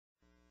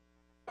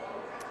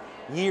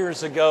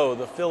Years ago,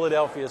 the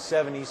Philadelphia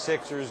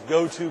 76ers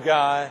go-to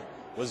guy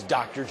was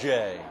Dr.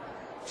 J.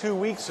 2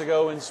 weeks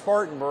ago in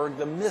Spartanburg,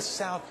 the Miss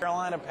South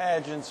Carolina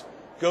pageant's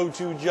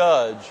go-to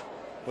judge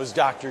was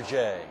Dr.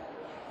 J.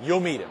 You'll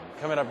meet him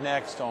coming up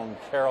next on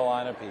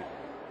Carolina People.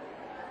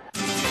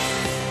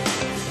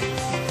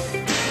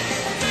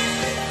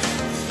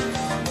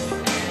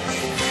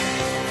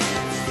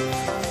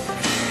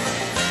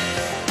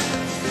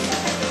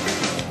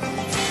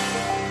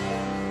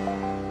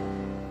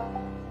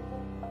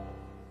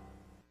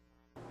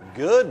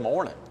 Good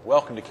morning.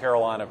 Welcome to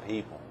Carolina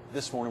People.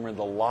 This morning we're in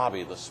the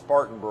lobby of the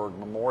Spartanburg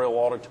Memorial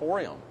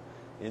Auditorium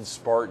in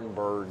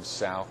Spartanburg,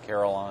 South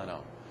Carolina.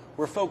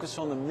 We're focused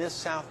on the Miss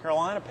South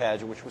Carolina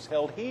pageant, which was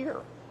held here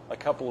a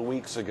couple of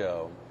weeks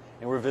ago.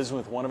 And we're visiting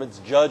with one of its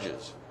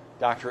judges,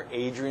 Dr.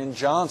 Adrian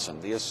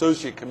Johnson, the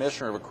Associate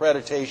Commissioner of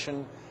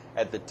Accreditation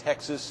at the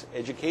Texas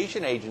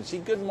Education Agency.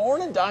 Good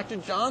morning, Dr.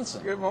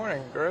 Johnson. Good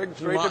morning, Greg.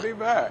 It's great to be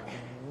back.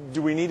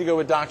 Do we need to go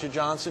with Dr.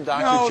 Johnson,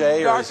 Dr. No,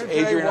 J, or Dr. is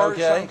Adrian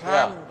okay?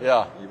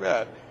 Yeah. You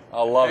bet.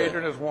 I love it.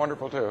 Adrian is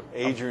wonderful, too.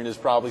 Adrian is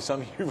probably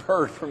something you've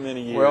heard for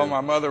many years. Well,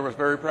 my mother was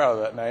very proud of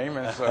that name,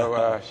 and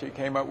so she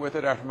came up with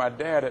it after my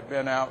dad had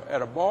been out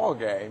at a ball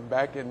game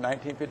back in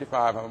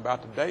 1955. I'm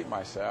about to date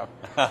myself.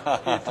 He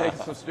had taken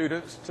some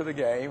students to the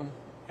game,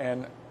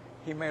 and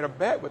he made a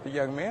bet with the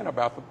young men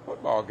about the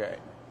football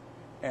game.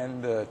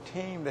 And the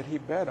team that he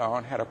bet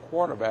on had a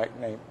quarterback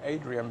named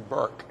Adrian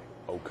Burke.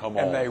 Oh, come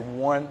on. And they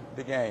won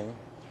the game,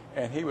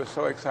 and he was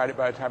so excited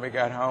by the time he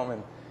got home,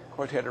 and of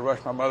course he had to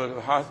rush my mother to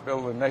the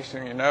hospital, and next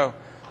thing you know,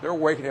 they're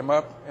waking him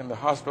up in the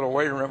hospital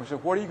waiting room and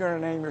said, "What are you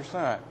going to name your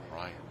son?"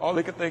 Right. All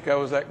he could think of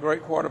was that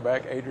great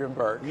quarterback, Adrian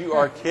Burke. You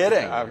are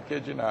kidding. I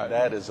kid you not.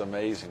 That is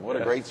amazing. What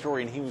a great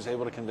story, and he was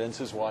able to convince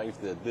his wife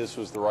that this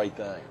was the right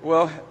thing.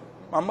 Well,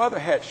 my mother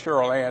had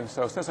Cheryl Ann,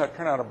 so since I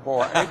turned out a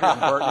boy, Adrian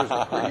Burke was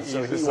a pretty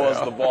So easy he sell.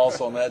 was the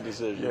boss on that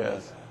decision.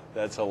 Yes.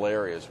 That's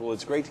hilarious. Well,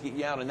 it's great to get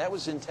you out, and that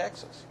was in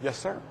Texas. Yes,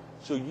 sir.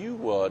 So you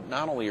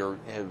not only are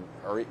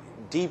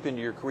deep into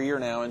your career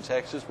now in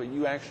Texas, but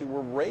you actually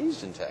were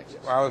raised in Texas.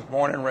 Well, I was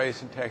born and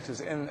raised in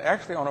Texas, and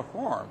actually on a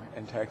farm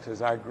in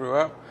Texas. I grew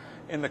up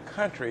in the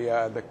country.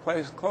 The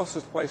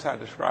closest place I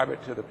describe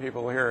it to the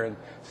people here in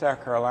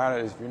South Carolina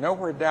is, if you know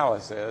where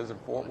Dallas is, in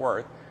Fort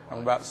Worth, I'm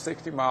about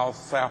 60 miles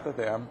south of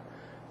them,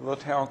 a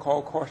little town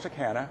called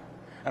Corsicana,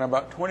 and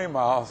about 20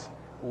 miles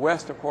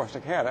west of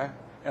Corsicana,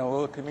 in a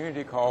little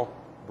community called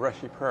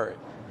Brushy Prairie.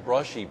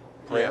 Brushy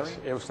Prairie? Yes,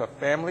 it was a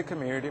family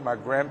community, my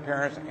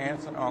grandparents,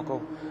 aunts, and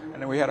uncle,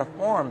 and then we had a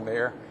farm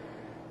there.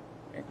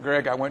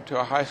 Greg, I went to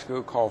a high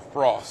school called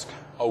Frost.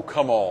 Oh,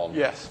 come on.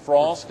 Yes.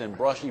 Frost and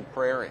Brushy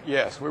Prairie.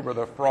 Yes, we were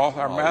the Frost.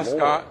 Our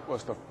mascot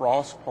was the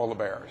Frost Polar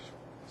Bears.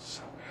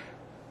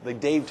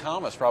 Dave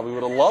Thomas probably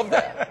would have loved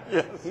that.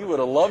 Yes. He would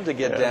have loved to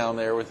get down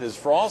there with his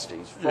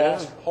Frosties.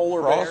 Frost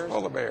Polar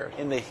Bears.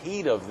 In the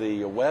heat of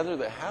the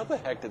weather. How the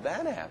heck did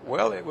that happen?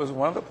 Well, it was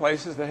one of the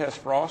places that has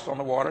frost on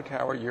the water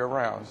tower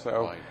year-round.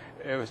 So right.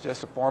 It was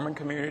just a farming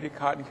community,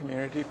 cotton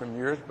community from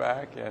years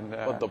back. And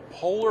but the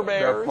Polar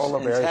Bears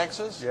in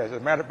Texas? Yes. As a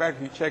matter of fact,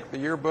 if you check the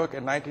yearbook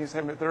in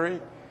 1973,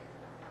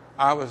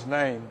 I was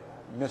named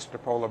Mr.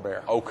 Polar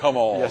Bear. Oh, come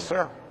on. Yes,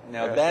 sir.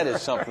 Now, that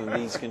is something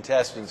these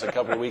contestants a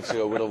couple of weeks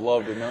ago would have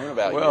loved to have known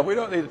about. Well, we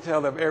don't need to tell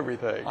them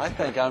everything. I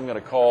think I'm going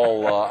to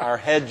call our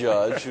head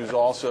judge, who's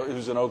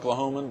an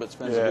Oklahoman but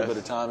spends a good bit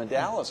of time in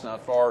Dallas,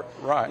 not far.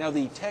 Right. Now,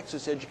 the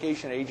Texas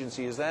Education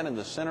Agency, is that in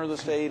the center of the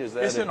state?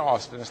 It's in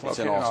Austin. It's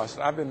located in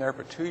Austin. I've been there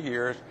for 2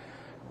 years,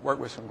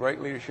 worked with some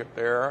great leadership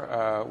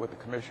there with the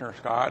Commissioner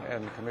Scott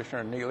and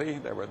Commissioner Neely.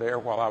 They were there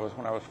when I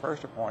was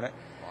first appointed.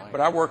 Right.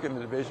 But I work in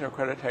the Division of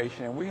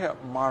Accreditation, and we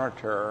help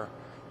monitor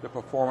the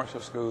performance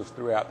of schools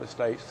throughout the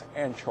states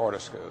and charter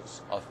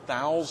schools.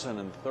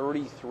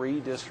 1,033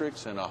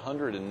 districts and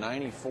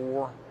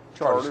 194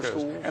 charter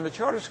schools. And the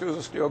charter schools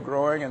are still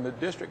growing, and the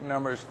district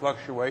numbers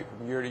fluctuate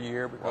from year to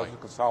year because of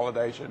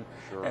consolidation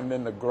and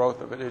then the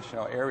growth of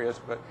additional areas.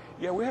 But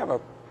yeah, we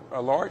have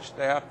a large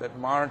staff that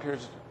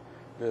monitors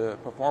the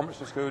performance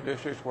of school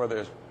districts, whether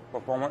it's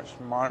performance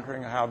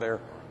monitoring how they're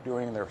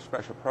doing in their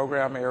special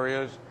program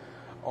areas,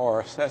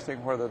 or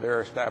assessing whether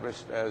they're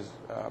established as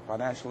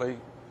financially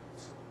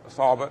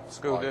solvent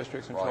school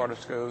districts and charter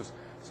schools.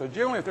 So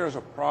generally, if there's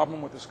a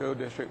problem with the school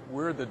district,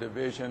 we're the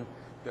division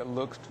that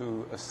looks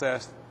to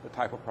assess the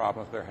type of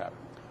problems they're having.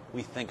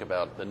 We think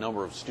about the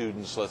number of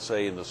students, let's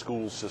say, in the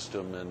school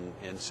system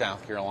in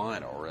South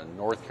Carolina or in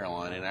North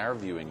Carolina, in our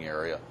viewing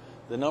area.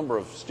 The number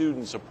of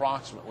students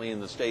approximately in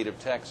the state of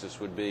Texas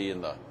would be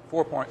in the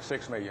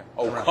 4.6 million.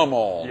 Oh, come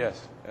on.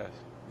 Yes, yes.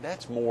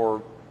 That's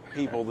more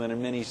people than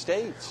in many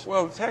states.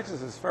 Well,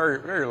 Texas is very,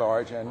 very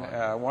large, and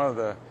one of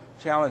the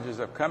challenges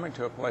of coming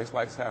to a place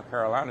like South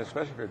Carolina,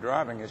 especially if you're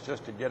driving, is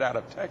just to get out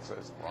of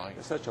Texas. Right.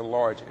 It's such a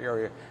large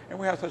area, and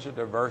we have such a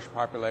diverse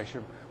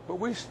population, but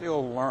we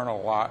still learn a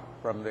lot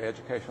from the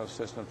educational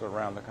systems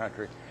around the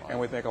country, and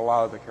we think a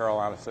lot of the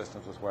Carolina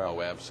systems as well.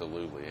 Oh,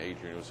 absolutely.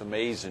 Adrian, it was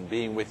amazing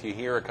being with you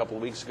here a couple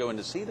of weeks ago and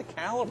to see the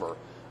caliber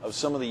of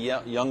some of the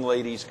young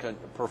ladies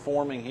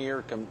performing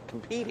here,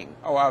 competing?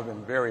 Oh, I've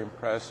been very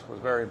impressed, was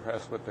very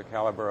impressed with the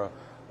caliber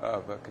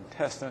of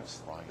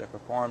contestants that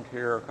performed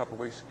here a couple of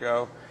weeks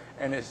ago.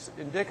 And it's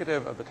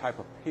indicative of the type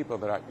of people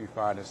that you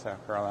find in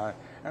South Carolina.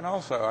 And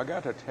also, I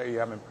got to tell you,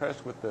 I'm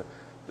impressed with the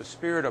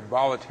spirit of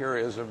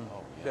volunteerism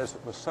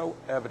that was so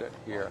evident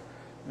here.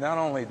 Not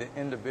only the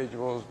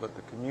individuals, but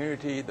the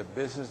community, the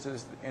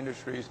businesses, the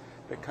industries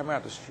that come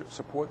out to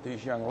support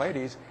these young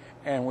ladies.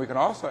 And we can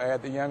also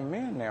add the young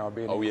men now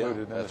being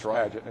included in this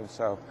pageant. And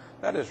so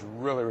that is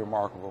really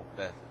remarkable.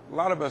 A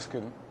lot of us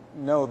can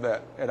know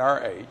that at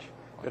our age,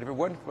 that if it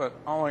wasn't for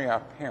only our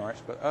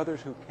parents, but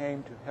others who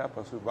came to help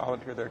us, who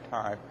volunteered their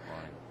time,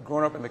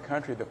 growing up in the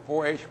country, the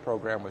 4-H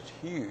program was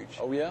huge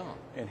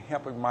in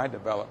helping my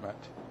development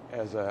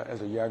as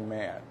a young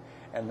man.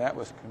 And that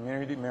was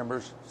community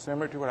members,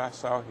 similar to what I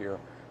saw here,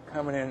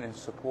 coming in and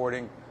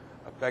supporting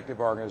effective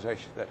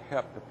organizations that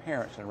help the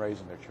parents in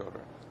raising their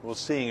children. Well,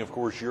 seeing, of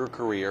course, your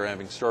career,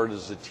 having started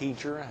as a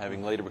teacher,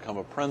 having later become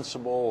a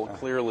principal,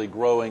 clearly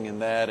growing in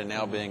that, and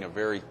now being a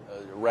very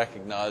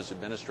recognized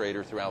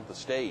administrator throughout the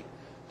state,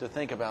 to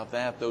think about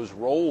that, those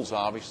roles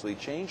obviously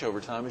change over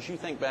time as you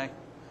think back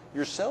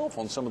yourself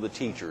on some of the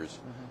teachers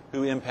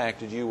who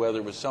impacted you, whether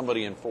it was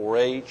somebody in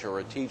 4-H or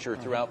a teacher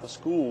throughout the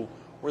school.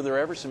 Were there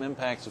ever some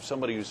impacts of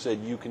somebody who said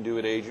you can do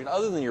it, Adrian,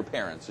 other than your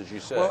parents, as you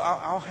said? Well,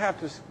 I'll have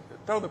to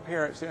throw the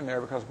parents in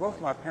there because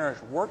both my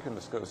parents worked in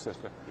the school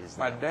system.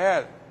 My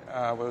dad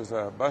was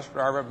a bus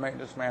driver,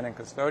 maintenance man, and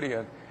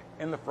custodian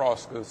in the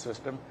Frost school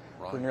system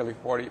for nearly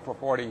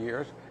 40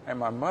 years, and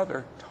my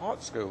mother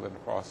taught school in the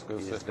Frost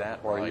school system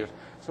for 40 years.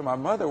 So my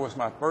mother was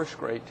my first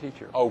grade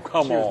teacher. Oh,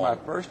 come on. She was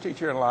my first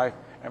teacher in life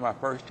and my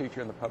first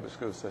teacher in the public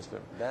school system.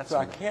 So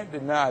I can't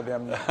deny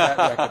them that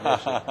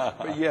recognition.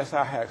 But yes,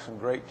 I had some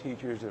great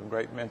teachers and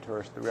great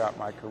mentors throughout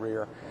my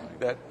career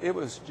that it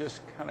was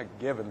just kind of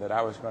given that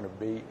I was going to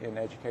be in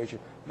education.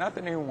 Not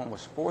that anyone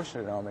was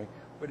forcing it on me,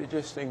 but it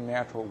just seemed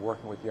natural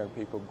working with young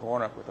people,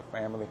 growing up with a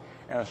family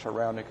and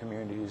surrounding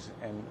communities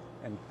and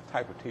the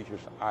type of teachers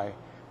I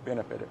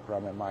benefited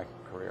from in my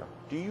career.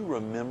 Do you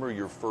remember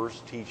your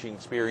first teaching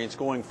experience,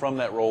 going from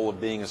that role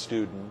of being a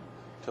student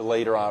to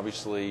later,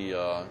 obviously?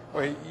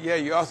 Well, yeah,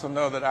 you also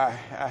know that I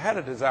had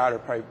a desire to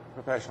play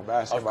professional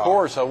basketball. Of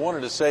course, I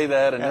wanted to say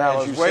that, and I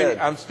as was you waiting.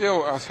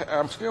 said,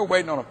 I'm still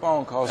waiting on a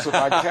phone call, so if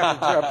I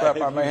haven't jumped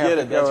up, I may have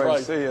to go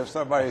and see if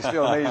somebody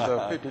still needs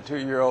a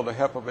 52-year-old to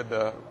help them with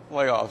the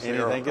playoffs.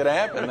 Anything could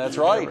happen. That's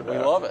right. We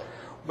love it.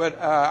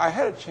 But I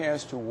had a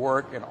chance to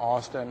work in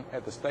Austin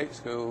at the state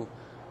school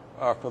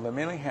for the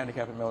mentally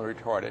handicapped and mentally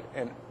retarded,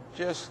 and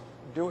just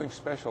doing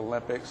Special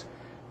Olympics.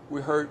 We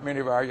heard many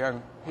of our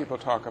young people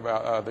talk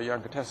about, the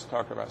young contestants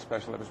talk about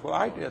Special Olympics. Well,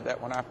 I did that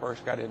when I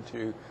first got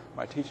into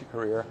my teaching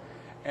career,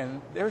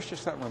 and there's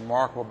just something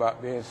remarkable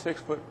about being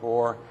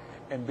 6'4"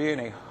 and being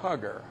a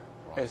hugger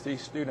as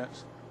these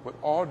students with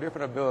all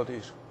different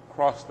abilities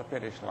cross the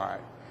finish line.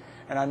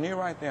 And I knew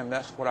right then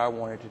that's what I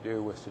wanted to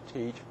do, was to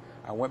teach.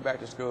 I went back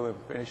to school and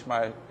finished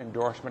my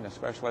endorsement in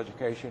special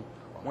education,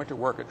 went to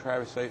work at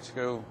Travis State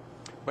School.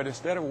 But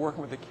instead of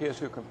working with the kids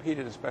who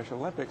competed in Special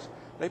Olympics,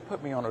 they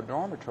put me on a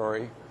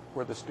dormitory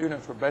where the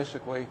students were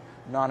basically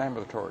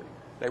non-ambulatory.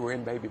 They were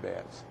in baby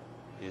beds.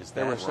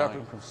 They were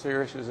suffering from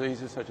serious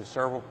diseases such as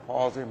cerebral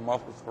palsy,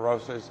 multiple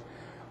sclerosis,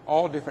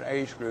 all different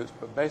age groups,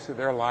 but basically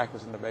their life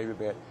was in the baby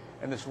bed.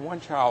 And this one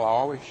child I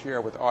always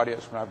share with the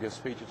audience when I give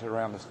speeches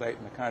around the state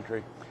and the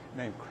country,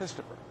 named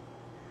Christopher.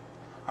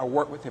 I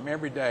worked with him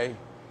every day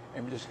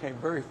and just became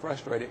very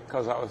frustrated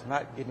because I was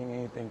not getting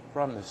anything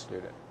from this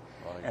student.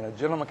 And a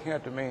gentleman came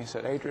up to me and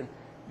said, Adrian,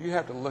 you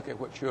have to look at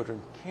what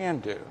children can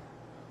do.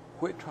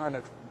 Quit trying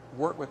to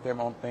work with them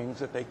on things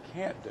that they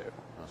can't do.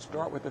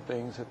 Start with the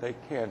things that they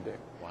can do.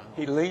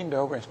 He leaned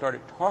over and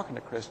started talking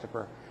to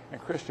Christopher, and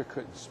Christopher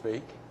couldn't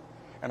speak.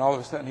 And all of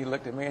a sudden he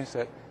looked at me and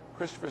said,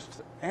 Christopher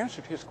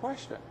answered his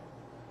question.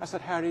 I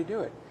said, how did he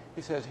do it?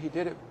 He says, he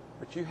did it,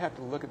 but you have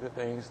to look at the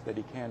things that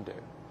he can do.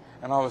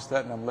 And all of a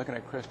sudden I'm looking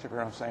at Christopher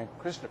and I'm saying,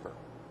 Christopher,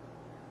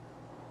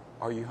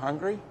 are you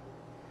hungry?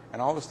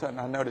 And all of a sudden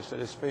I noticed that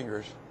his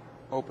fingers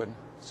opened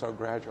so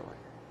gradually.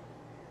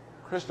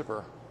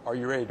 Christopher, are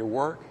you ready to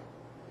work?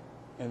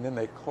 And then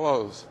they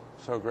close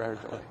so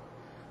gradually.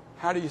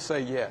 How do you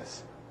say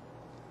yes?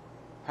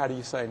 How do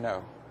you say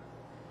no?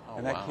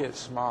 And that kid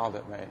smiled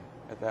at me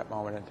at that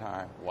moment in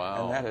time.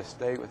 And that has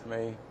stayed with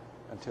me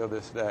until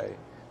this day.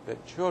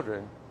 That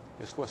children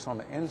is what's on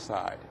the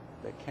inside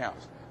that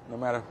counts. No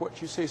matter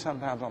what you see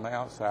sometimes on the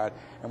outside.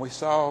 And we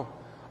saw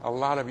a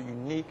lot of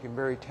unique and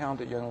very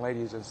talented young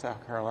ladies in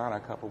South Carolina a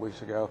couple of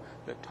weeks ago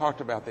that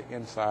talked about the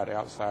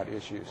inside-outside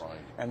issues.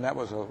 And that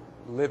was a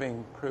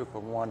living proof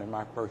of one in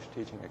my first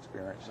teaching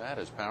experience. That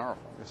is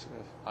powerful. Yes, it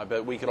is. I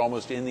bet we could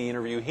almost end the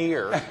interview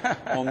here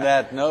on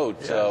that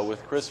note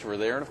with Christopher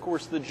there. And, of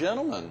course, the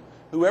gentleman,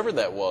 whoever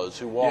that was,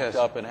 who walked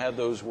up and had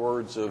those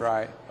words of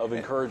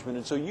encouragement.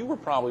 And so you were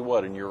probably,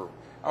 what, in your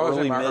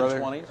early,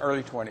 mid-20s?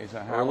 Early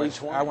 20s. Early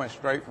 20s? I went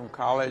straight from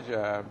college,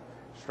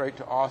 straight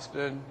to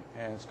Austin,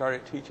 and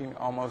started teaching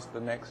almost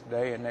the next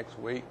day and next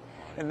week.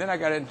 And then I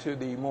got into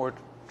the more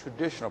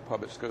traditional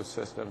public school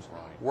systems,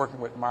 Right. working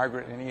with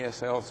migrant and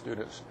ESL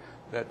students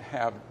that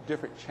have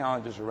different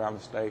challenges around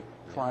the state,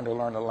 trying to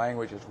learn the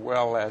language as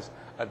well as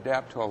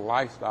adapt to a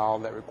lifestyle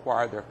that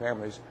required their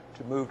families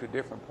to move to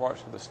different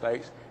parts of the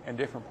states and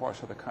different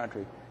parts of the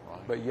country. Right.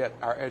 But yet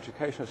our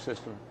educational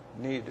system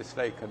needed to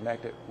stay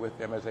connected with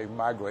them as they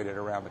migrated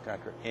around the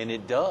country. And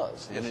it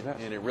does. Yes, it does.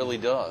 And it really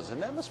does.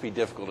 And that must be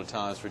difficult at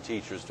times for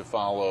teachers to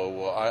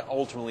follow,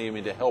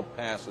 ultimately, to help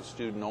pass a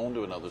student on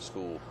to another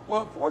school.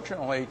 Well,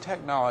 fortunately,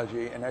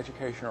 technology and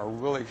education are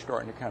really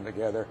starting to come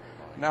together,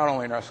 not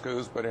only in our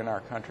schools, but in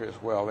our country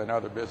as well, in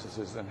other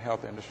businesses and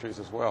health industries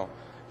as well,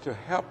 to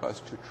help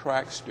us to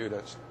track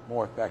students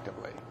more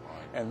effectively.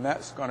 And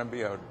that's going to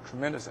be a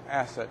tremendous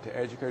asset to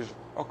educators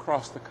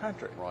across the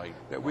country. Right.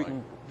 That we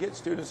can get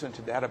students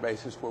into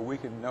databases where we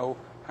can know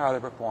how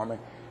they're performing.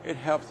 It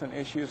helps in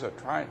issues of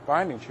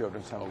finding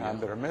children sometimes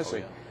that are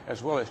missing,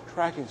 as well as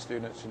tracking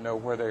students to know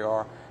where they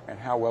are and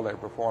how well they're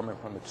performing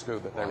from the school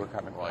that they were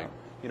coming from.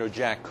 You know,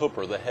 Jack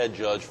Cooper, the head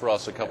judge for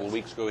us a couple of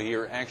weeks ago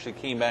here, actually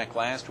came back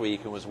last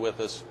week and was with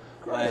us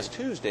last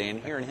Tuesday,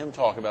 and hearing him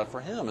talk about, for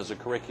him as a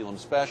curriculum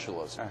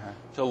specialist,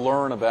 to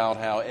learn about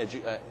how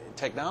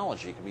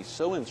technology can be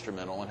so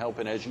instrumental in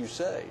helping, as you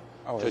say,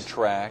 to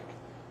track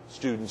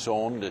students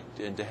on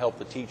and to help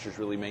the teachers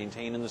really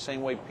maintain in the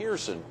same way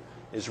Pearson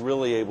is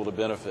really able to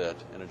benefit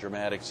in a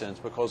dramatic sense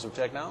because of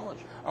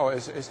technology. Oh,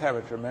 it's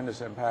having a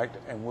tremendous impact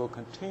and will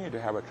continue to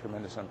have a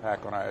tremendous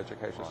impact on our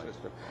education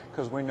system,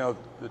 because we know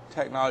the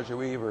technology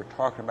we were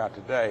talking about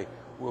today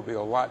will be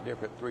a lot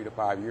different 3 to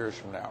 5 years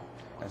from now.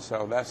 And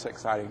so that's an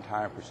exciting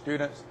time for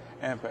students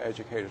and for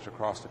educators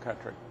across the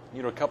country.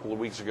 You know, a couple of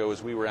weeks ago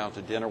as we were out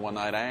to dinner one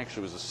night, I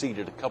actually was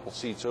seated a couple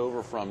seats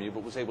over from you,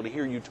 but was able to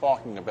hear you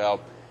talking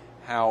about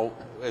how,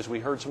 as we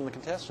heard some of the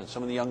contestants,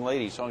 some of the young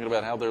ladies talking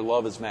about how their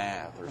love is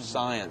math or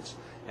science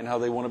and how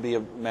they want to be a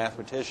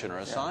mathematician or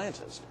a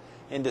scientist.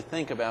 And to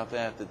think about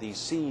that these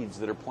seeds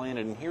that are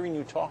planted, and hearing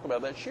you talk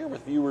about that, share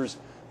with viewers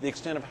the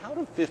extent of how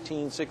do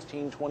 15,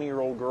 16,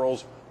 20-year-old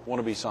girls want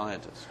to be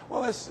scientists?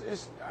 Well,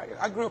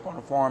 I grew up on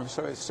a farm,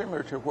 so it's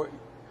similar to what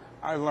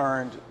I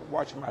learned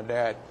watching my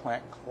dad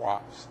plant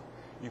crops.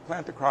 You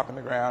plant the crop in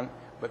the ground,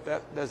 but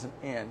that doesn't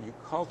end. You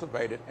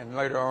cultivate it, and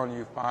later on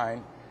you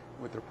find,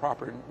 with the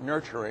proper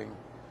nurturing,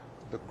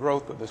 the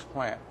growth of this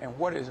plant. And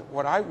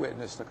what I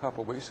witnessed a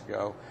couple of weeks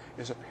ago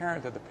is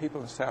apparent that the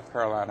people in South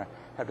Carolina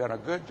have done a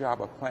good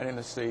job of planting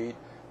the seed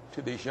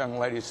to these young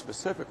ladies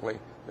specifically,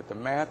 that the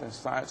math and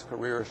science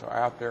careers are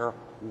out there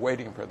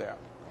waiting for them.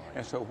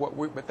 And so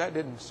but that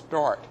didn't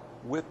start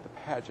with the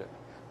pageant.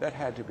 That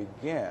had to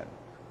begin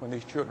when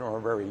these children were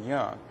very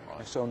young.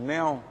 And so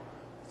now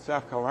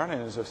South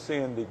Carolinians are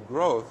seeing the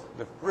growth,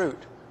 the fruit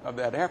of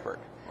that effort.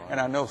 And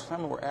I know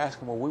some were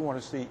asking, well, we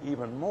want to see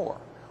even more.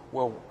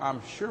 Well,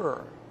 I'm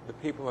sure the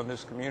people in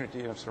this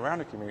community and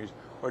surrounding communities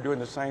are doing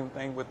the same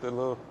thing with the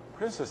little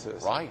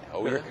princesses that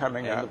are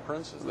coming up. The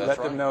princess. Let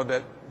them know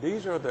that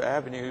these are the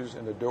avenues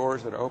and the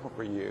doors that are open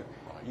for you.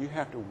 You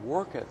have to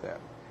work at them.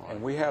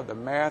 And we have the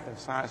math and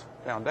science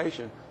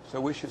foundation, so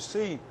we should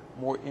see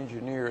more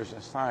engineers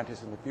and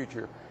scientists in the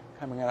future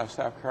coming out of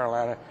South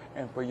Carolina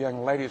and for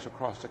young ladies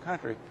across the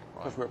country,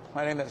 because we're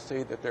planting that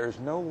seed that there is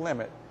no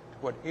limit to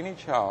what any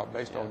child,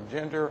 based on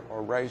gender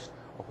or race,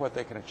 or what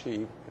they can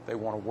achieve if they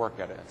want to work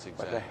at it.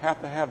 But they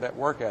have to have that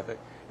work ethic,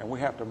 and we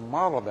have to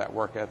model that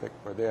work ethic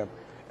for them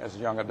as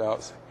young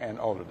adults and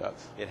old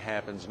adults. It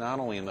happens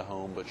not only in the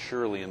home, but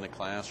surely in the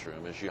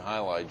classroom. As you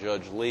highlight,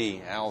 Judge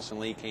Lee, Allison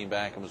Lee, came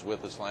back and was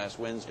with us last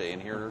Wednesday,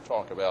 and hearing her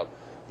talk about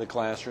the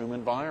classroom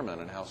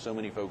environment and how so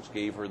many folks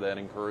gave her that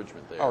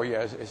encouragement there. Oh,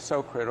 yeah, it's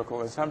so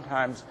critical. And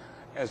sometimes,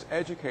 as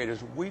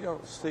educators, we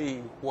don't see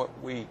what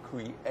we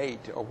create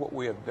or what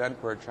we have done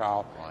for a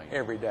child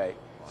every day.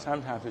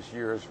 Sometimes it's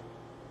years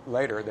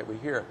later that we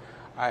hear.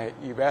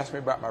 You've asked me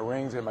about my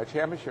rings and my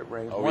championship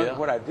rings.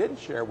 What I didn't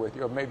share with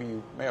you, or maybe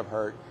you may have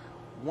heard,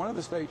 one of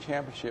the state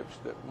championships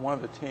that one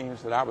of the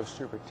teams that I was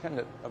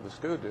superintendent of the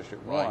school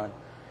district won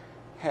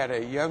had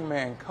a young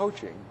man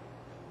coaching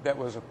that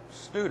was a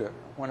student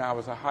when I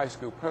was a high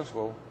school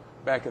principal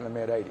back in the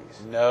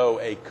mid-'80s. No,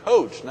 a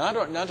coach, not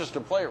just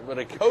a player, but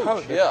a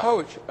coach. The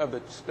coach of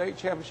the state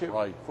championship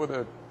for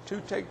the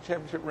 2 state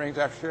championship rings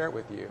I've shared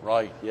with you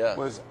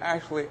was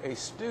actually a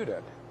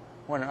student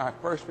when I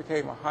first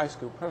became a high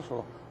school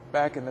principal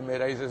back in the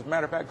mid-'80s. As a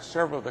matter of fact,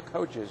 several of the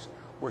coaches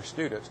were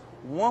students.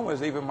 One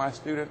was even my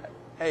student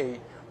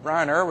aide.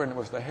 Brian Irwin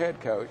was the head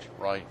coach.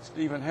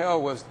 Stephen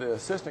Hell was the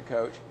assistant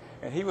coach,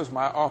 and he was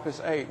my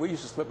office aide. We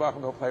used to slip off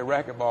and go play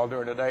racquetball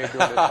during the day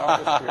during this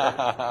office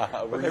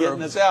period. We're getting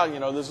this out,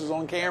 this is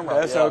on camera.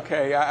 That's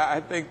okay. I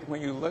think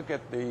when you look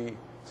at the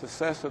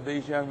success of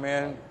these young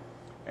men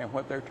and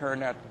what they're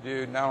turned out to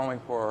do, not only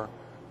for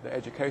the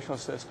educational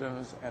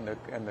systems and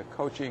the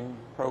coaching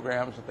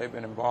programs that they've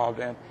been involved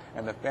in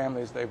and the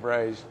families they've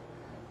raised,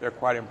 they're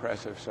quite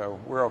impressive. So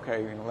we're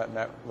okay letting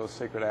that little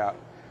secret out.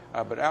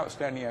 But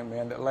outstanding young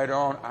men that later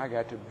on I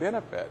got to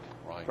benefit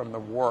from the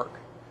work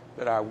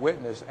that I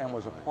witnessed and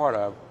was a part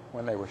of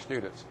when they were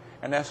students.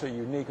 And that's a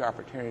unique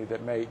opportunity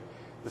that made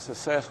the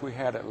success we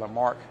had at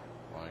Lamarck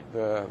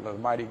the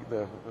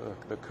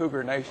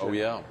Cougar Nation. Oh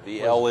yeah,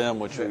 the LM,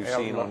 which we've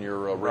seen on your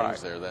rings right.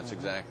 there. That's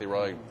exactly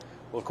right.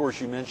 Well, of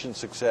course, you mentioned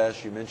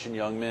success, you mentioned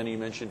young men, you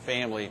mentioned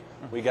family.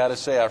 We got to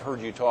say, I've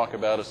heard you talk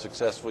about a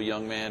successful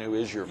young man who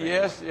is your family.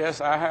 Yes,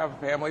 I have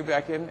family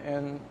back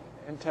in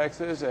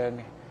Texas,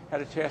 and had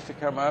a chance to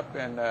come up,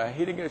 and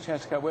he didn't get a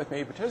chance to come with me.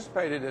 He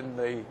participated in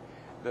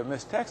the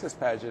Miss Texas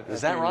pageant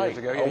Is that right? years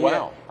ago. Oh,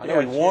 wow. I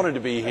know he wanted to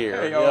be here.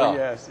 Oh,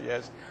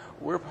 yes.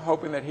 We're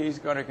hoping that he's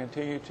going to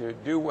continue to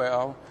do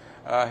well.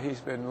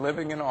 He's been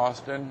living in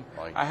Austin.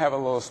 Right. I have a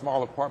little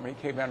small apartment.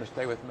 He came down to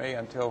stay with me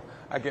until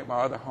I get my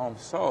other home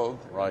sold.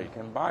 Right. He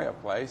can buy a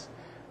place.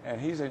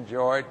 And he's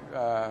enjoyed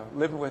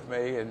living with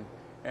me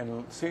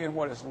and seeing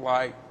what it's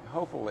like,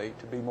 hopefully,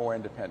 to be more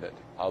independent.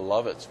 I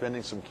love it.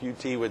 Spending some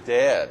QT with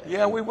Dad.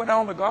 Yeah, we went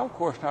on the golf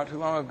course not too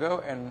long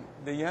ago, and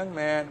the young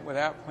man,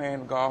 without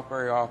playing golf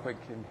very often,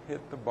 can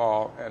hit the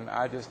ball, and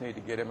I just need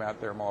to get him out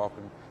there more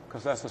often,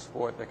 because that's a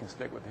sport that can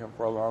stick with him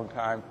for a long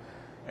time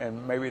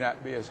and maybe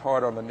not be as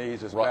hard on the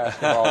knees as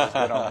basketball has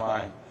been on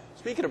mine.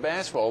 Speaking of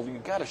basketball,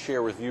 you've got to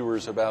share with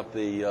viewers about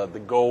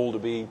the goal to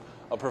be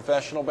a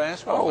professional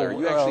basketball player.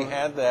 You actually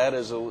had that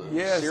as a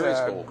serious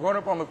goal. Growing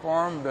up on the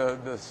farm,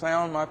 the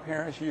sound my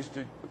parents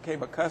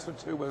became accustomed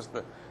to was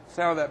the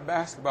sound of that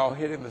basketball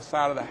hitting the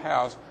side of the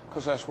house,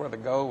 because that's where the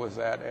goal was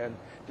at, and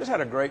just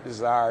had a great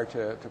desire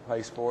to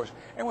play sports,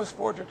 and was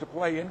fortunate to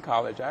play in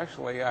college.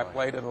 Actually, I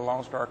played in the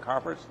Lone Star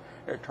Conference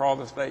at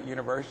Tarleton State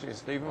University in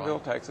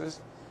Stephenville, Texas,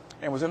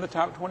 and was in the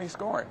top 20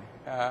 scoring,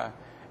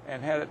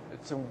 and had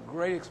some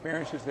great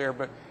experiences there.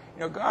 But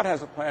God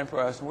has a plan for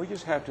us, and we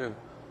just have to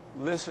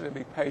listen and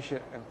be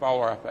patient and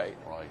follow our fate.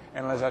 Right.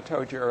 And as I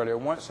told you earlier,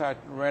 once I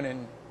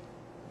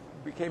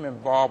became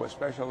involved with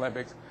Special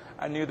Olympics,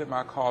 I knew that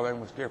my calling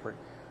was different.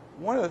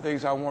 One of the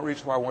things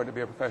reason why I wanted to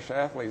be a professional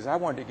athlete is I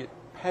wanted to get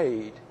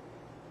paid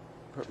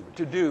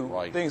to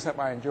do things that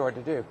I enjoyed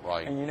to do.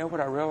 Right. And you know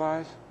what I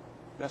realized?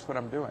 That's what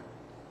I'm doing.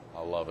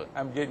 I love it.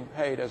 I'm getting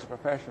paid as a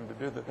professional to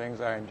do the things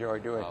I enjoy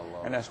doing,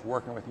 and that's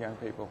working with young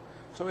people.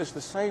 So it's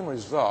the same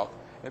result,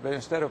 but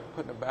instead of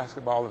putting a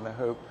basketball in the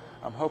hoop,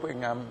 I'm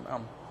hoping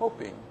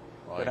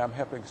that I'm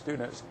helping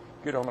students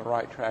get on the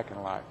right track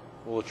in life.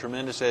 Well, a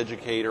tremendous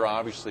educator,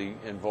 obviously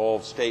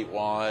involved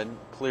statewide,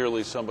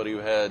 clearly somebody who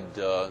had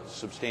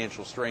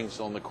substantial strengths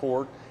on the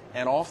court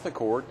and off the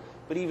court.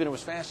 But even it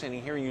was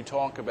fascinating hearing you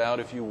talk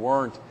about, if you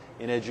weren't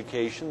in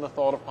education, the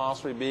thought of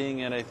possibly being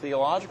in a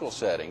theological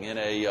setting, and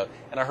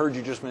I heard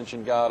you just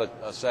mention God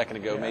a second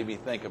ago, made me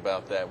think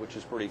about that, which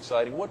is pretty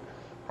exciting. What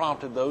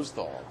prompted those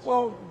thoughts?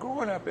 Well,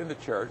 growing up in the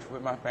church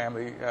with my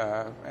family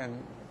and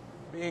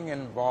being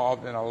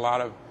involved in a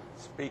lot of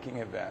speaking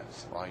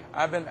events. Right.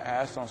 I've been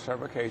asked on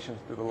several occasions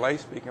through the lay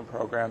speaking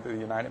program through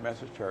the United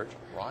Methodist Church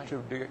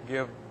to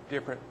give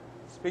different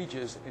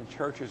speeches in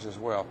churches as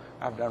well.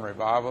 I've done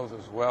revivals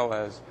as well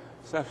as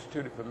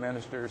substituted for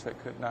ministers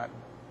that could not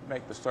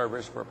make the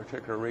service for a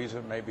particular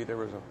reason. Maybe there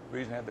was a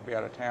reason I had to be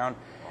out of town.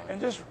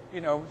 And just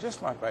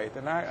my faith.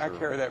 And I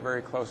carry that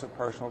very close and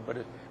personal, but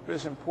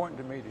it's important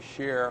to me to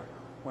share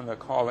when the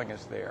calling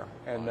is there.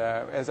 And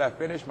as I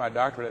finished my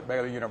doctorate at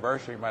Baylor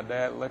University, my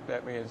dad looked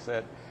at me and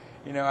said,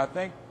 I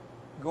think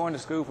going to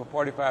school for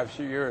 45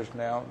 years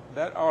now,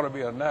 that ought to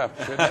be enough,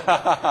 shouldn't it?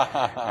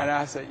 And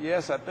I said,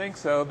 yes, I think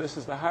so. This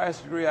is the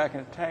highest degree I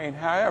can attain.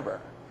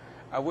 However,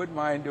 I wouldn't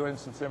mind doing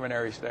some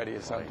seminary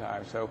studies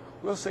sometime. So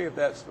we'll see if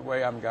that's the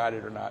way I'm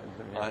guided or not in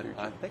the near future.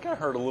 I think I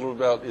heard a little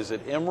about, is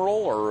it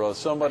Emerald or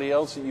somebody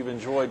else that you've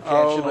enjoyed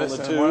catching on the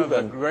tube? One of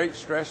the great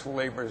stress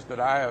relievers that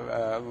I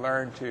have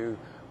learned to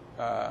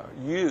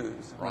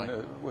use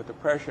with the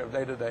pressure of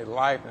day-to-day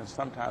life and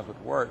sometimes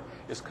with work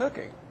is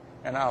cooking.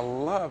 And I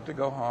love to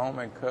go home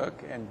and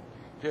cook and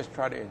just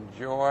try to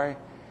enjoy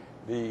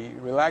the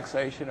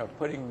relaxation of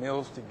putting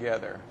meals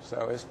together.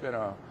 So it's been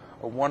a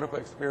wonderful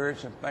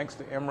experience, and thanks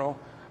to Emerald,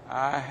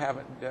 I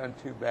haven't done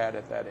too bad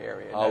at that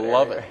area. I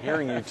love it.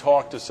 Hearing you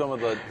talk to some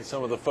of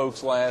the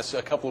folks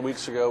a couple of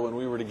weeks ago when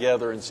we were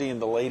together, and seeing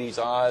the ladies'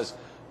 eyes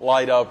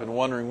light up and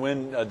wondering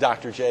when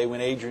Dr. J,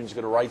 when Adrian's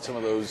going to write some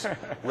of those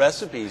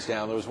recipes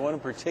down. There was one in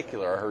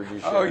particular I heard you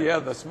share. Oh yeah,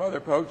 the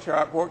smothered pork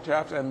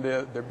chops and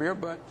the beer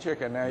butt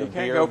chicken. Now you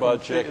can't go from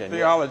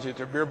theology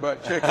to beer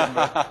butt chicken,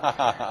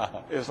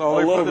 but it's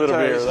only for the taste. A little bit of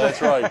beer.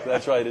 That's right.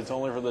 That's right. It's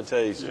only for the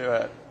taste.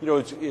 Yeah.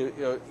 It's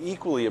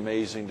equally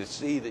amazing to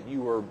see that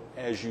you are,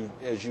 as you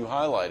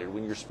highlighted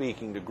when you're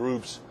speaking to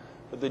groups,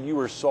 but then you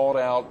were sought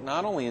out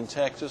not only in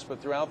Texas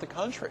but throughout the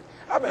country.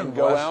 I've been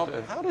blessed.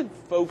 How did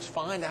folks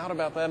find out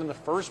about that in the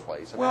first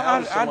place? How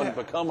does someone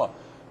become a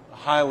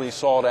highly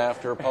sought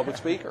after public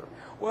speaker?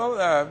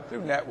 Well,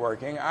 through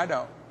networking.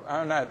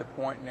 I'm not at the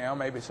point now.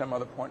 Maybe some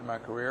other point in my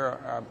career,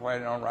 I'm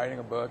planning on writing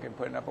a book and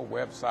putting up a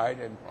website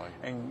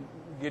and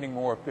getting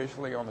more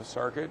officially on the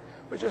circuit.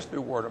 But just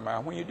through word of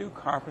mouth. When you do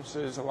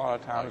conferences, a lot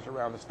of times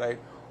around the state,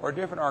 or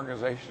different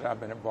organizations I've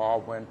been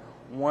involved with.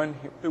 One,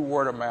 through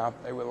word of mouth,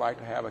 they would like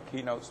to have a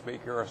keynote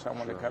speaker or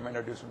someone to come in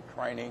or do some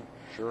training.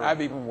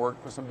 I've even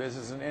worked for some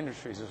business and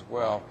industries as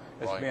well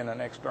as being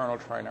an external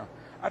trainer.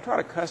 I try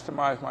to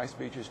customize my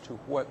speeches to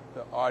what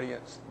the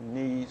audience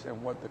needs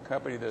and what the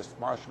company that's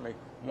sponsoring me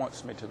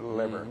wants me to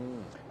deliver.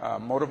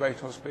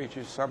 Motivational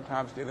speeches,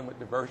 sometimes dealing with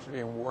diversity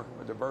and working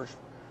with diverse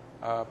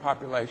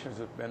populations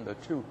have been the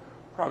two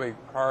probably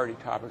priority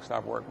topics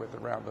I've worked with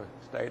around the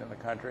state and the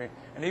country,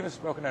 and even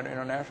spoken at an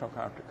international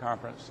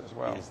conference as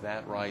well. Is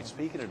that right?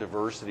 Speaking of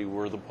diversity,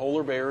 were the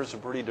polar bears a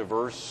pretty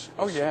diverse?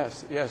 Oh,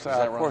 yes, yes.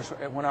 Of course,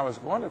 when I was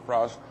going to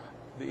Frost,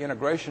 the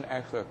integration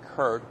actually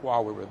occurred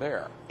while we were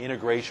there.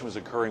 Integration was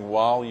occurring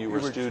while you were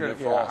a student at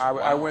Frost? Yeah,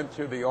 Wow. I went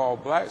to the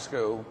all-black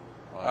school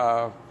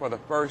for the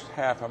first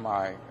half of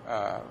my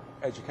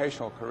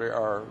educational career,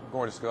 or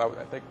going to school.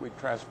 I think we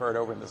transferred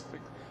over in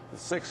the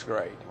sixth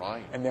grade.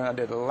 Right. And then I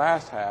did the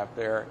last half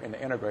there in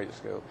the integrated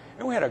school.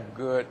 And we had a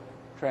good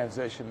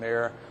transition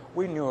there.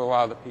 We knew a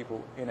lot of the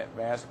people in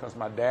advance because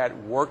my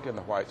dad worked in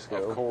the white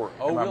school. Of course.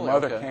 Oh, and my really?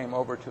 mother Okay. came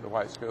over to the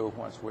white school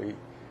once we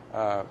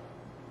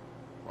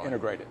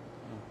integrated.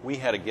 We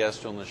had a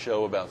guest on the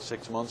show about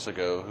 6 months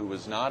ago who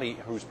was not,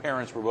 whose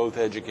parents were both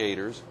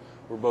educators,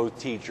 were both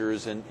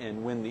teachers,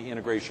 and when the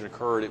integration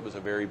occurred, it was a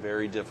very,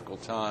 very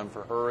difficult time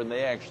for her, and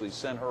they actually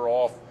sent her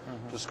off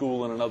to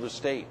school in another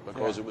state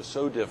because it was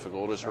so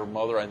difficult, as her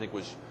mother, I think,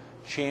 was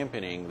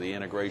championing the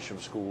integration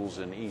of schools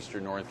in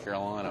eastern North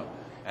Carolina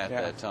at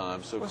that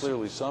time. So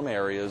clearly some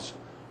areas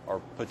are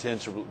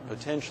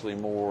potentially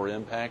more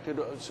impacted.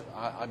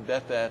 I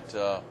bet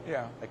that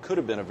it could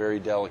have been a very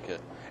delicate.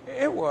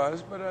 It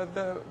was, but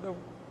the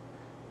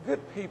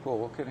good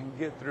people can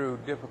get through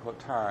difficult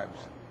times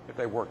if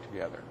they work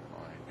together.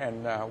 Right.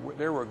 And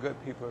there were good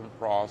people in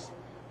Frost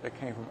that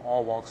came from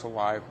all walks of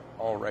life,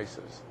 all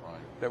races,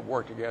 that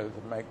worked together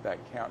to make that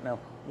count. Now,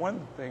 one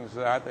of the things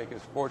that I think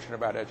is fortunate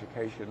about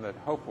education that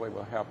hopefully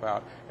will help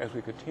out as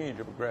we continue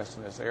to progress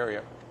in this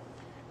area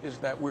is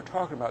that we're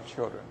talking about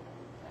children.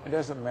 It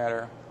doesn't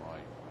matter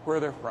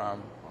where they're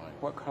from,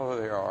 what color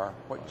they are,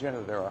 what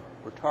gender they are.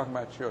 We're talking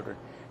about children.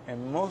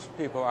 And most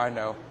people I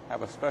know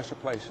have a special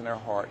place in their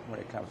heart when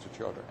it comes to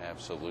children.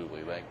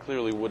 Absolutely. That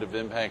clearly would have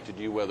impacted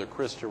you whether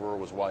Christopher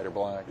was white or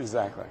black.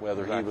 Exactly.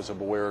 Whether he was a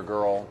boy or a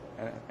girl.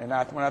 And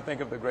when I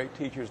think of the great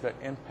teachers that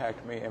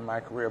impact me in my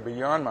career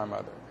beyond my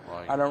mother,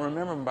 I don't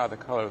remember them by the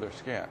color of their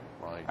skin.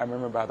 I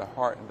remember by the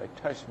heart, and they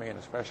touched me in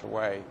a special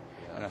way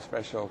in a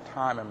special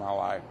time in my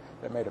life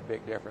that made a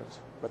big difference.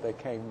 But they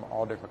came from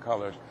all different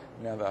colors.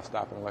 Now that I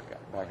stop and look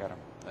back at them.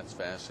 That's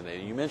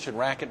fascinating. You mentioned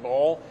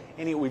racquetball.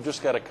 We've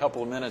just got a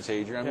couple of minutes,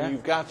 Adrian. I mean,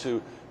 you've got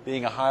to,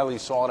 being a highly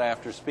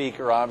sought-after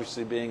speaker,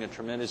 obviously being a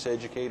tremendous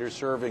educator,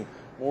 serving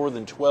more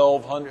than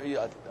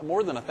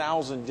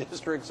 1,000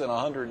 districts and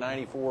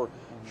 194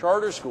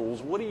 charter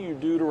schools. What do you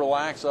do to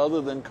relax other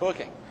than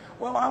cooking?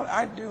 Well,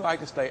 I do like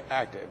to stay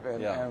active,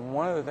 and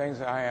one of the things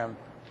that I am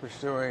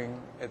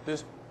pursuing at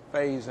this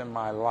phase in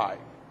my life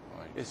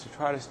is to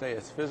try to stay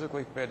as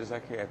physically fit as I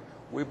can.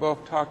 We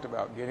both talked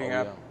about getting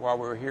up while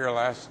we were here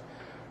last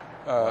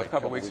a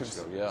couple of weeks in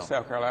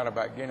South Carolina,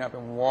 about getting up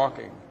and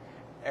walking,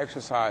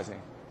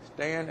 exercising,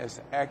 staying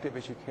as active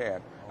as you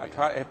can.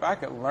 If I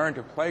could learn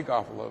to play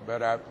golf a little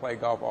bit, I'd play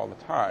golf all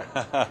the time.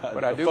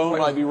 But I do phone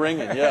might be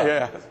ringing,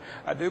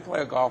 I do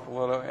play golf a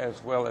little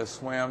as well as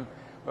swim,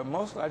 but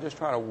mostly I just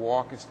try to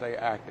walk and stay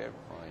active,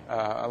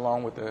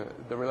 along with the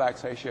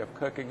relaxation of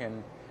cooking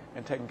and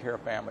taking care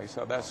of family.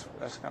 So that's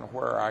kind of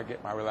where I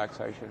get my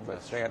relaxation,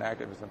 but staying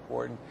active is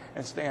important,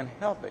 and staying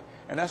healthy.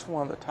 And that's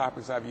one of the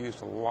topics I've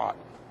used a lot.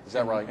 Is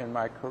that right? In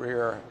my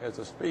career as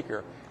a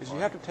speaker, is you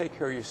have to take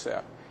care of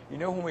yourself. You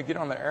know, when we get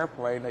on the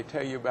airplane, they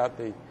tell you about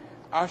the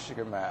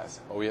oxygen mask.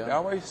 Oh, yeah? They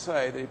always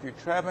say that if you're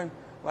traveling,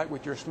 like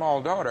with your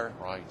small daughter,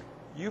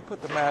 you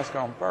put the mask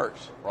on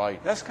first.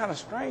 Right. That's kind of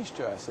strange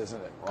to us,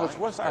 isn't it? Because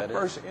what's our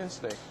first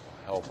instinct?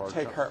 Help to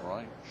take her.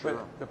 Right, sure.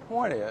 But the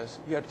point is,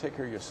 you have to take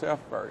care of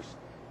yourself first.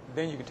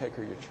 Then you can take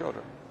care of your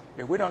children.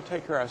 If we don't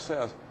take care of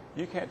ourselves,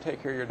 you can't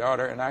take care of your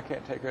daughter, and I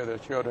can't take care of the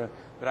children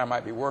that I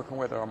might be working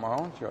with, or my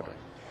own children.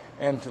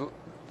 And to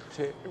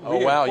oh,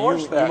 wow,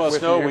 you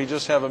must know we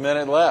just have a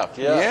minute left.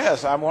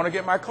 Yes, I want to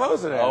get my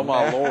closing in. Oh,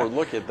 my Lord,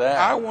 look at that.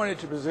 I wanted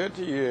to present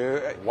to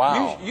you.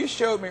 Wow. You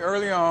showed me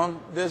early on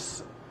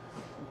this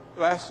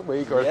last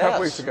week or a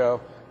couple weeks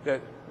ago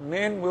that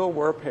men will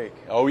wear pink.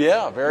 Oh,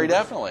 yeah, very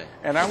definitely.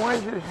 And I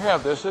wanted you to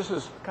have this.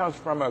 This comes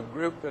from a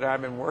group that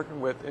I've been working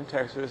with in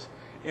Texas,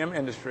 M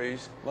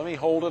Industries. Let me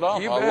hold it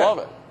up. I love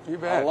it. You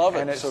bet. I love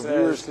it. So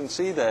viewers can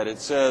see that. It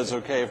says,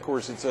 okay, of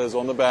course, it says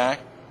on the back,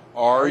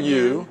 are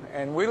you?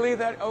 And we leave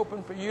that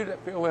open for you to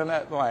fill in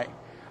that blank.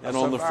 And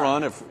on the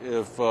front, if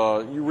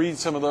you read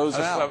some of those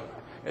out.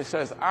 It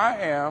says, I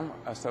am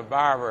a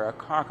survivor, a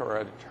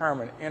conqueror,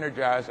 determined,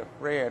 energized, a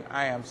friend.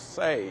 I am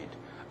saved,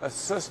 a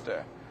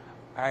sister.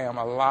 I am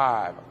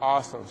alive,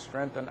 awesome,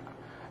 strengthened.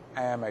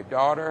 I am a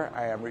daughter.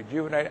 I am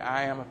rejuvenated.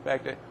 I am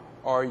affected.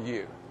 Are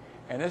you?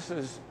 And this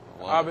is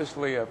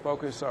obviously a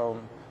focus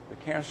on the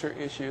cancer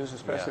issues,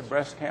 especially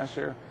breast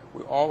cancer.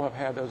 We all have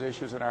had those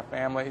issues in our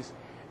families.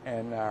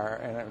 And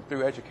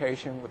through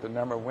education with the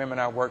number of women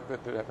I work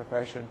with through that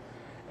profession.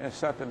 And it's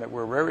something that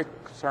we're very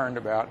concerned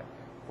about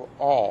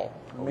for all,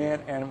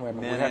 men and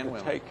women. Men we have and to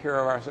women. take care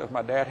of ourselves.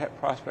 My dad had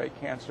prostate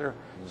cancer,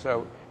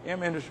 so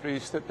M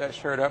Industries slipped that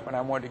shirt up, and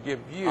I wanted to give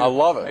you. I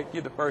love it. Make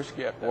you the first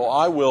gift. Well,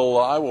 I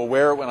will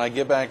wear it when I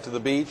get back to the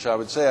beach. I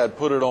would say I'd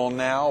put it on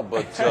now,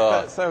 but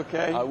that's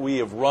okay. we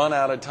have run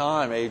out of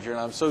time, Adrian.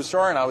 I'm so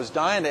sorry, and I was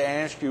dying to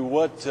ask you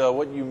what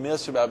you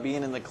miss about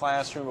being in the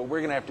classroom, but we're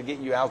going to have to get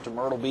you out to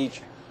Myrtle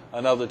Beach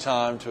another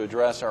time to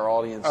address our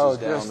audiences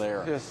down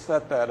there. Just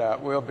set that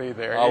up. We'll be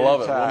there. I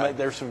love anytime. it.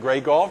 There's some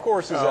great golf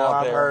courses out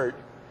I've there. heard.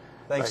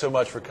 Thanks so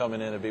much for coming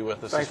in to be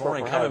with us Thanks this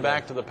morning. for Coming having me.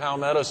 back to the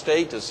Palmetto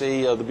State to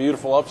see the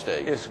beautiful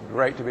upstate. It's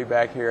great to be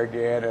back here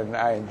again, and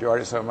I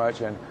enjoyed it so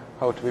much, and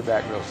hope to be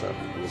back real soon.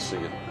 We'll see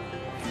you.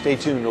 Stay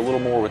tuned. A little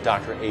more with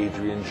Dr.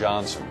 Adrian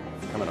Johnson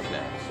coming up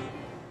next.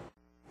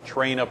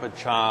 Train up a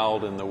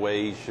child in the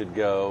way he should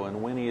go,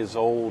 and when he is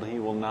old, he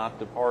will not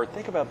depart.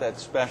 Think about that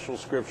special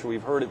scripture.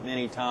 We've heard it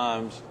many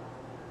times.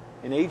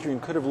 And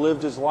Adrian could have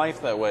lived his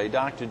life that way.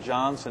 Dr.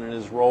 Johnson, in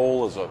his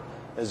role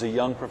as a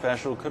young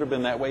professional, could have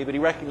been that way, but he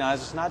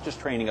recognized it's not just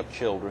training up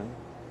children.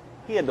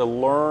 He had to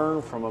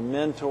learn from a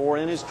mentor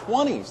in his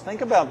 20s. Think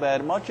about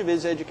that. Much of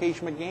his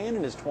education began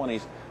in his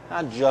 20s,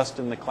 not just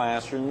in the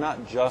classroom,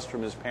 not just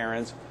from his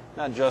parents,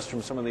 not just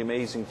from some of the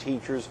amazing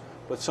teachers,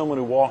 but someone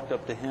who walked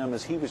up to him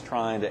as he was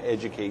trying to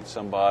educate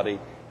somebody,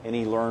 and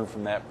he learned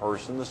from that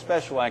person. The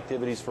special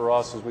activities for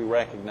us as we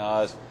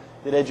recognize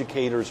that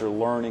educators are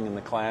learning in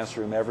the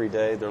classroom every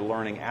day. They're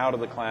learning out of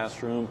the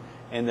classroom,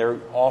 and they're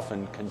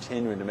often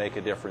continuing to make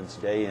a difference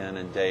day in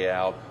and day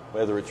out,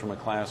 whether it's from a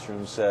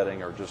classroom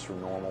setting or just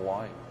from normal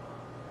life.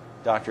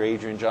 Dr.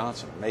 Adrian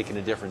Johnson, making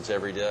a difference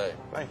every day.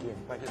 Thank you.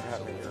 Thank you for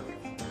having me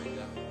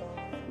here.